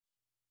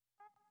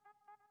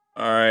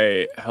All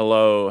right.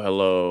 Hello.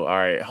 Hello. All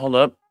right. Hold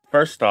up.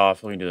 First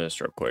off, let me do this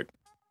real quick.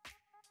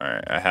 All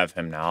right. I have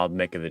him now. I'll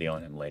make a video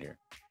on him later.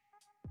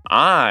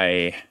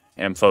 I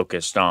am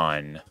focused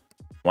on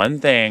one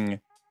thing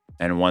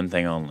and one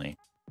thing only.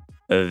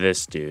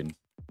 This dude.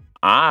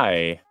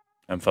 I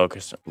am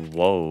focused.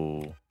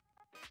 Whoa.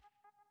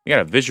 You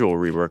got a visual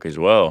rework as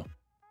well.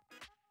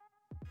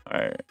 All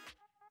right.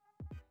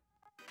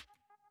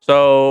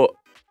 So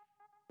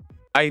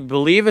I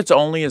believe it's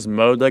only his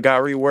mode that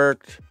got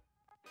reworked.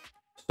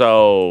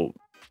 So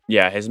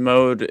yeah, his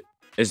mode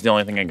is the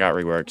only thing that got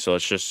reworked. So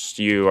it's just,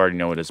 you already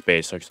know what his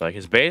base looks like.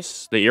 His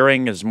base, the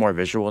earring is more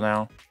visual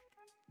now,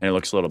 and it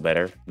looks a little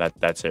better.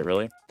 That's it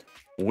really.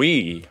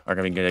 We are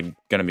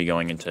gonna be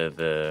going into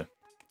the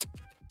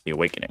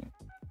awakening.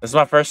 This is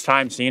my first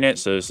time seeing it,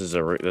 so this is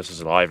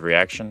a live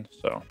reaction.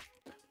 So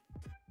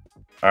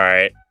all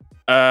right,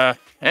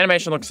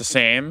 animation looks the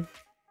same.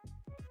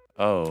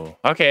 Oh,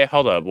 okay.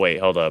 Hold up. Wait.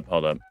 Hold up.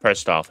 Hold up.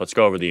 Pressed off. Let's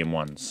go over the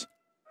M1s.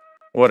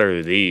 What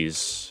are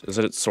these? Is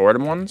it sword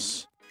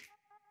M1s?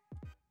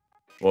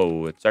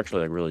 Whoa, it's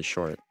actually like really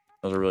short.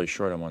 Those are really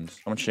short M1s.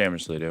 How much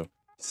damage do they do?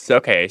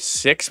 Okay,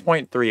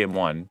 6.3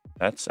 M1.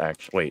 That's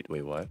actually...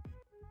 Wait, what?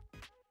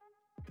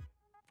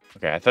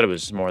 Okay, I thought it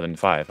was more than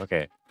 5.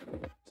 Okay.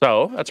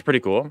 So, that's pretty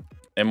cool.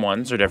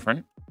 M1s are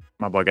different.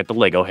 My boy got the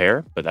Lego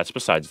hair, but that's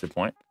besides the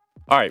point.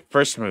 Alright,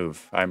 first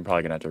move. I'm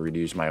probably gonna have to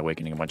reduce my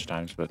awakening a bunch of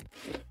times, but...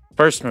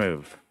 First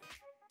move.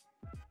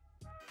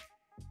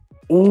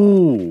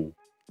 Ooh.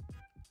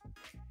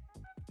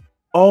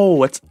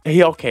 Oh, it's...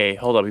 Okay,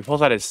 hold up. He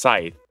pulls out his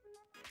scythe.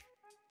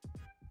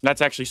 That's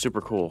actually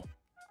super cool.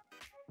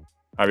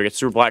 Alright, we get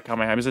super black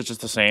Kamehameha. Is it just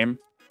the same?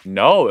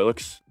 No, it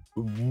looks...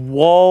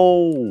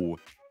 Whoa!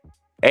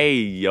 Hey,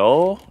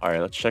 yo!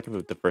 Alright, let's check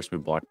if the first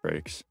move block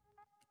breaks.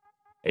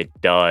 It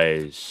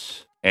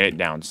does. And it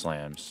down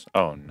slams.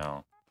 Oh,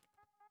 no.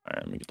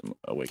 Alright, let me get the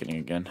awakening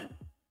again.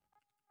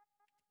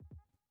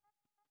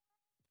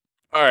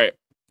 Alright.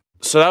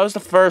 So that was the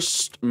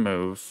first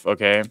move,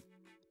 okay?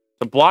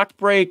 The block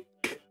break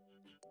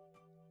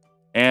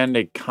and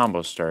a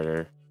combo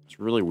starter. It's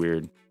really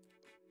weird.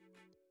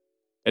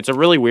 It's a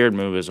really weird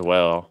move as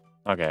well.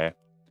 Okay.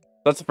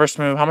 That's the first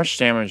move. How much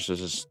damage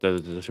does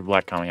this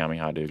black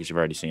Kamehameha do? Because you've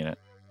already seen it.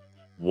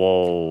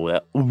 Whoa.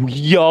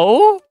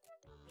 Yo?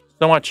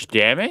 So much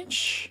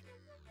damage?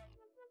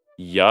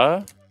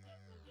 Yeah.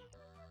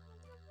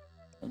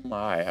 Oh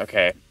my.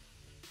 Okay.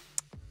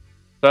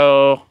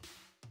 So,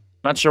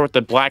 not sure what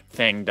the black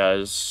thing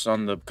does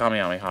on the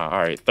Kamehameha.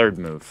 Alright, third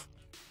move.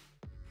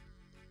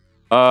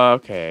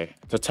 Okay.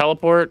 To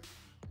teleport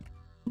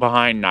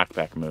behind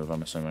knockback move,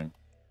 I'm assuming.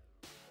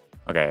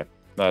 Okay.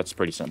 That's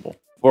pretty simple.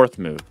 Fourth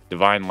move.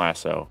 Divine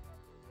Lasso.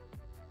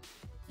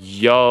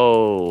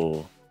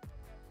 Yo.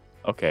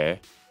 Okay.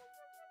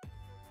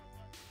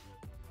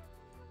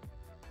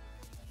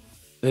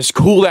 His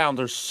cooldowns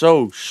are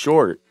so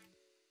short.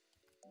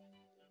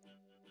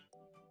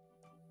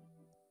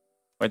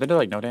 Wait, they did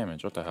like no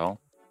damage. What the hell?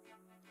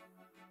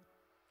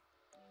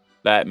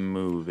 That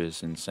move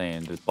is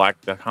insane. The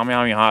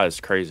Kamehameha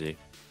is crazy.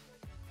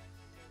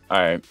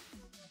 Alright.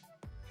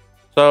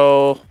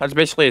 So, that's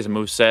basically his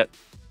moveset.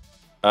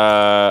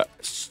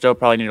 Still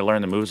probably need to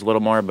learn the moves a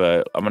little more,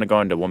 but I'm gonna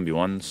go into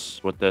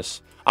 1v1s with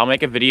this. I'll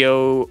make a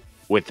video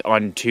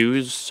on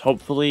 2s,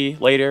 hopefully,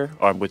 later,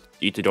 or with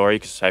Itadori,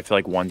 because I feel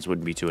like 1s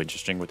wouldn't be too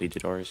interesting with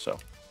Itadori, so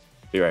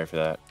be ready for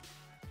that.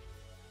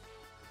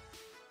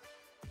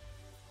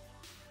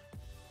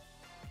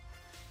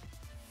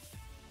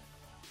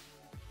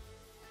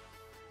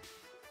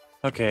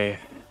 Okay.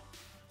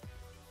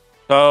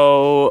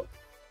 So,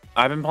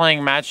 I've been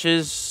playing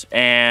matches,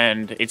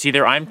 and it's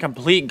either I'm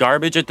complete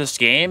garbage at this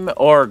game,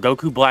 or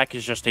Goku Black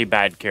is just a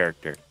bad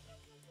character.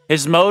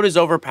 His mode is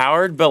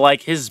overpowered, but,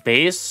 like, his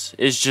base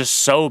is just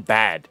so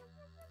bad.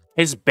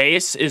 His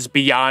base is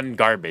beyond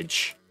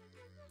garbage.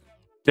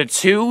 The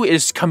 2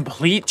 is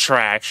complete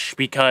trash,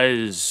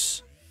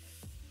 because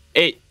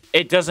it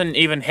doesn't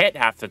even hit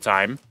half the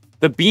time.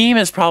 The beam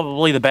is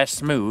probably the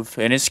best move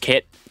in his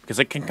kit, because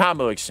it can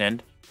combo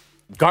extend.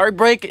 Guard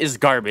break is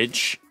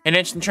garbage, and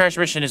instant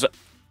transmission is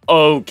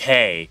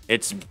okay.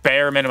 It's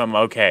bare minimum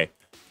okay.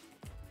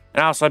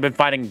 And also, I've been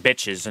fighting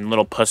bitches and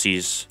little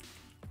pussies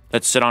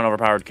that sit on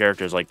overpowered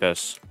characters like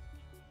this.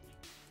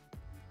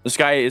 This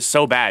guy is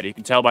so bad. You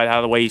can tell by how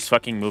the way he's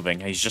fucking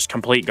moving. He's just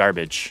complete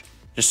garbage.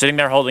 Just sitting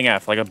there holding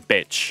F like a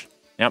bitch.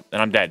 Yep,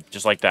 and I'm dead.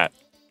 Just like that.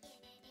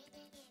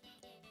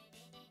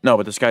 No,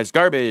 but this guy's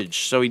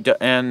garbage. So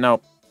and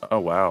no. Oh,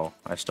 wow.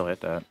 I still hit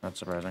that. That's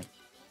surprising.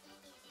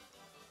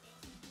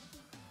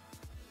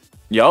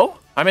 Yo?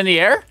 I'm in the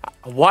air?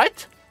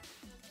 What?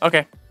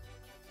 Okay.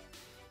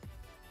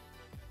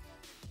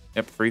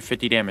 Yep, free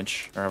 50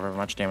 damage. Or however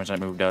much damage that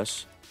move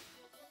does.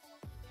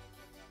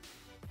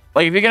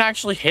 Like, if you can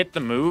actually hit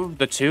the move,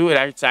 the 2,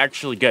 it's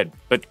actually good.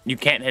 But you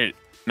can't hit it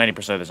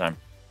 90% of the time.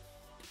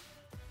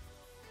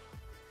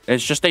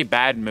 It's just a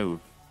bad move.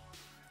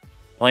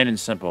 Plain and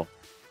simple.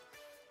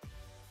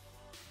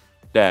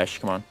 Dash,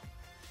 come on.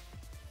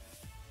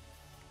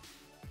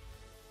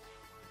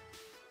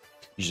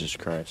 Jesus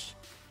Christ.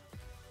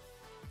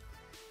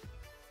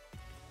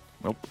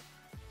 Nope.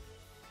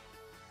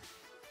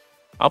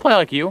 I'll play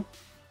like you.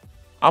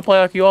 I'll play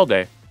like you all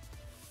day.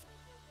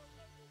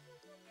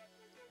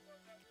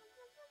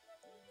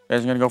 You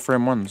guys are gonna go for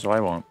M1, so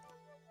I won't.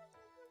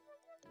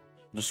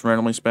 Just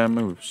randomly spam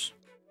moves.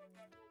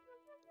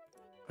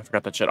 I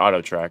forgot that shit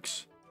auto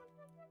tracks.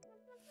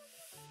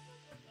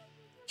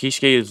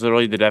 Kisuke is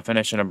literally the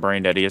definition of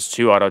brain dead. He has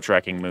 2 auto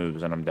tracking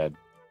moves and I'm dead.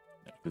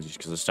 Because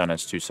the stun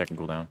has 2-second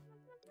cooldown.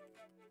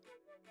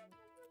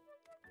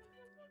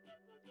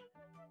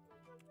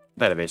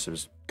 That evasive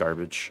is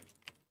garbage.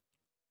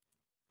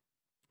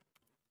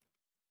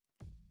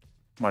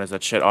 Why does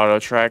that shit auto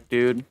track,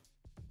 dude?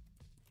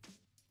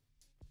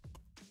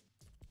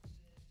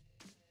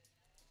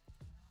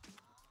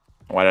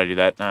 Why did I do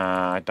that?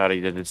 I thought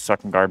he did his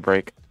second guard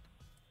break.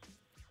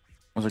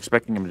 I was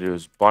expecting him to do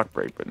his block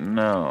break, but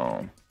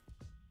no.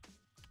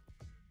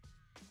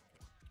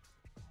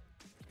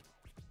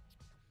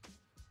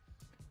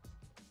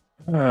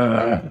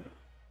 I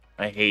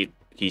hate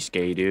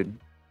Kisuke, dude.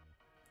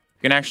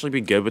 You can actually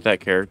be good with that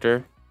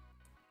character.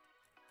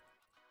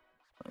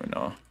 I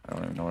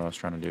don't even know what I was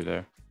trying to do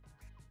there.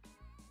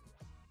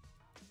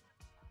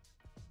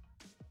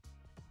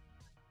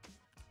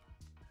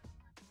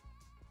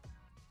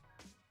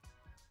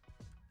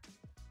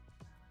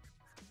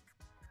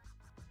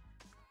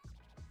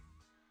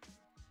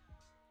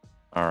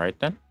 Alright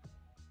then.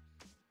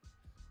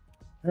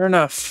 Fair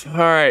enough.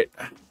 Alright.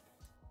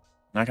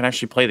 I can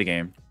actually play the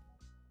game.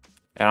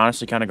 And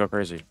honestly kind of go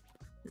crazy.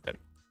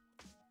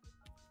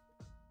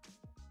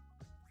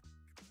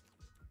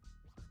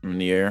 I'm in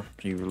the air,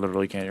 so you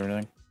literally can't do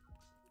anything.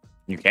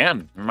 You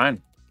can. Never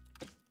mind.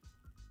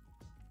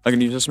 I can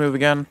use this move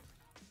again.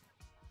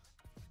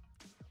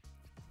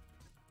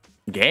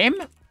 Game?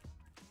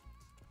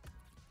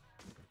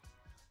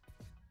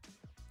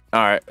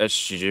 Alright, that's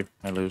GG.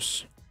 I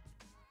lose.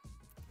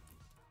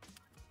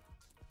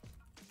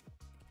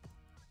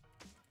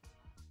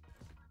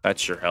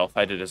 That's your health.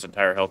 I did his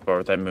entire health bar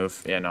with that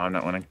move. Yeah, no, I'm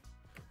not winning.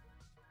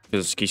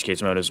 Because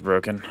Kisuke's mode is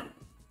broken.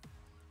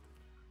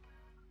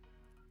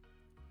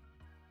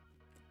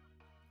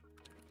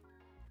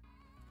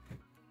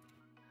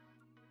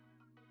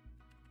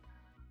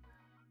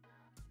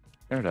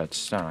 There, that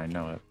stun. I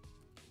know it.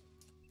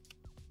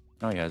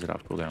 Oh, he has it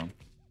off cooldown.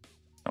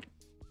 Oh. I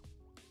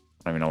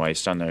don't even know why he's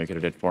stunned there. He could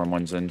have did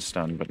 4-1s and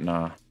stun, but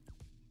nah.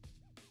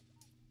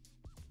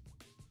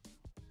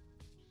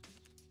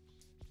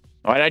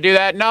 Why did I do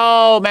that?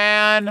 No,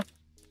 man!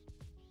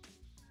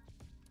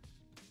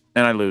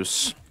 And I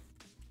lose.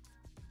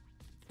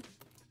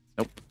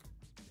 Nope.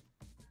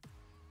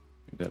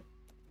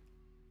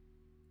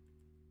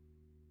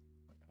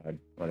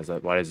 What is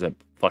that? Why is that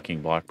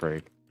fucking block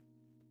break?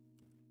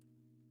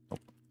 Nope.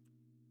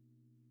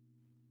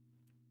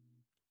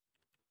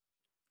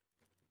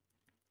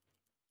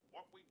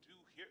 What we do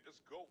here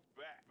is go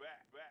back.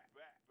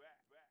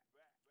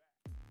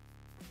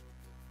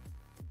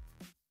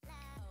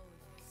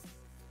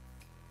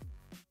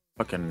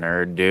 Fucking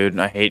nerd, dude.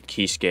 I hate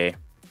Kisuke.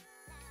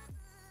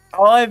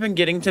 All I've been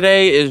getting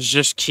today is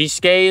just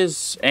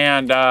Kisuke's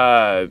and,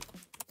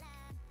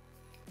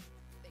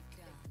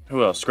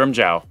 who else?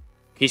 Grimjow.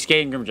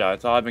 Kisuke and Grimjow.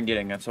 That's all I've been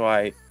getting. That's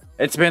why...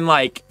 It's been,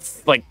 like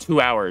 2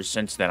 hours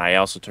since then. I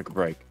also took a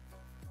break.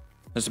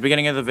 Since the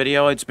beginning of the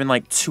video, it's been,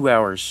 2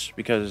 hours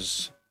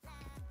because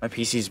my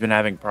PC's been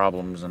having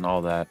problems and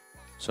all that.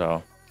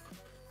 So...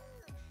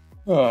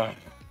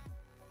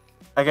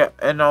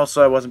 And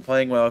also I wasn't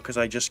playing well because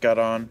I just got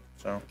on,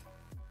 so...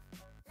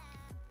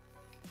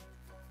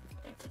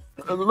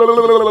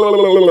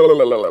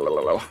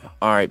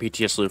 Alright,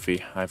 PTS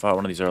Luffy. I fought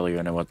one of these earlier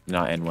and it was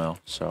not end well,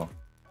 so...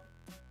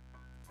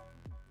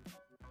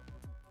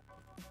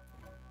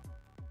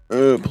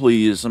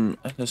 please,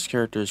 this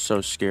character is so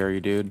scary,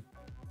 dude.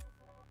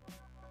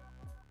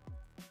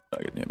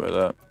 Not getting hit by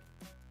that.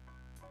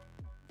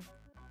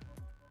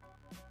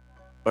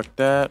 Fuck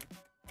that.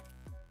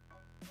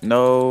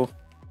 No.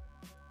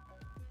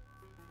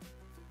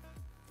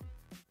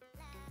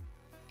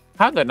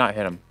 How'd that not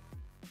hit him?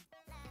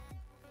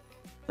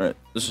 Alright,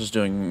 this is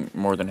doing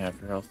more than half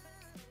your health.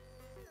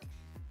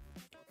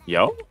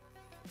 Yo?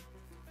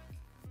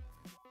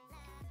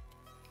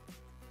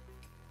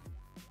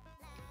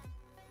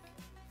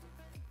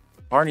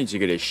 Par needs to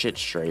get his shit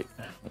straight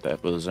with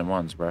his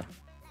M1s, bro.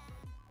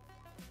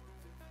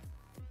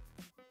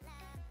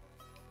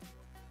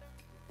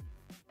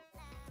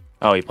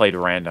 Oh, he played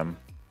random.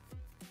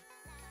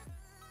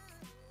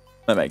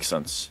 That makes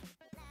sense.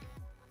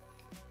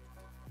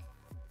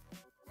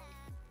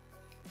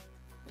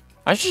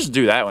 I should just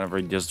do that whenever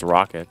he does the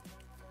rocket.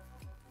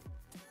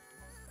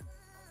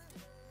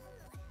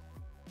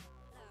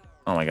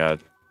 Oh my god.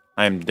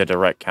 I am the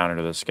direct counter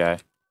to this guy.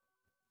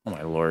 Oh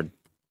my lord.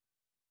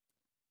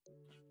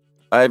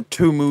 I have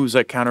 2 moves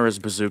that counter his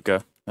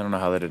bazooka. I don't know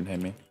how that didn't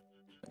hit me.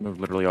 That move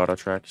literally auto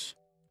tracks.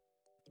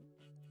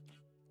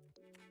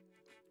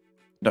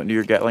 Don't do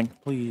your Gatling,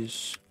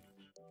 please.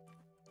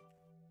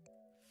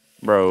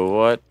 Bro,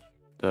 what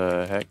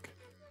the heck?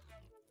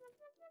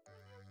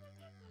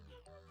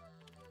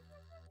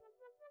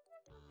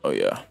 Oh,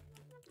 yeah.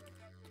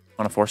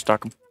 Want to force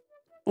stock him?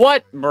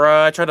 What?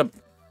 Bruh, I tried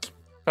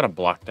to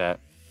block that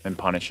and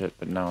punish it,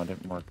 but no, it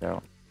didn't work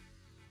out.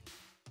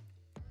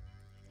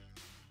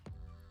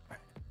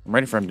 I'm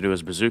ready for him to do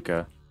his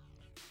bazooka.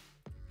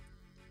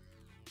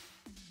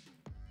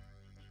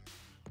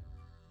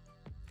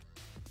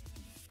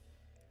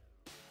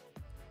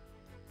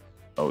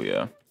 Oh,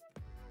 yeah.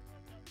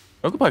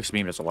 Goku Black's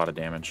beam does a lot of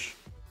damage.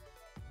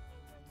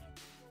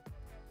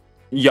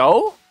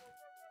 Yo?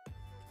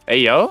 Hey,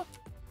 yo?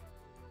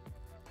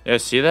 Yeah,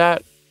 see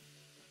that?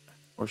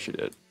 Or she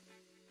did.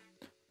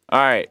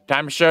 Alright,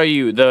 time to show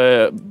you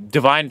the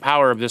divine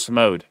power of this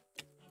mode.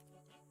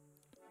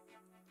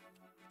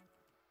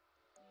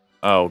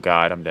 Oh,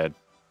 God, I'm dead.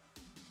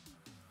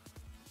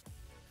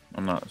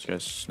 I'm not. This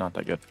guy's not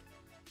that good.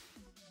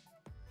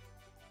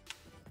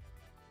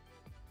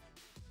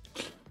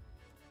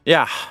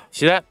 Yeah,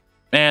 see that?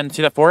 And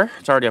see that 4?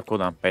 It's already up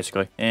cooldown,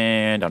 basically.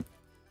 And done.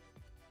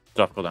 It's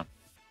off cooldown.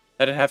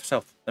 That did half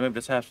health. That move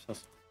does half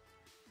health.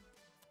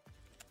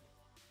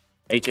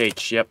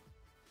 HH, yep.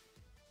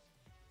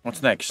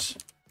 What's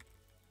next?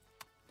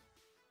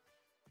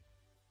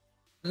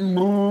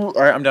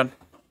 Alright, I'm done.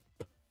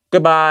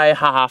 Goodbye.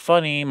 Haha,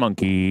 funny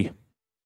monkey.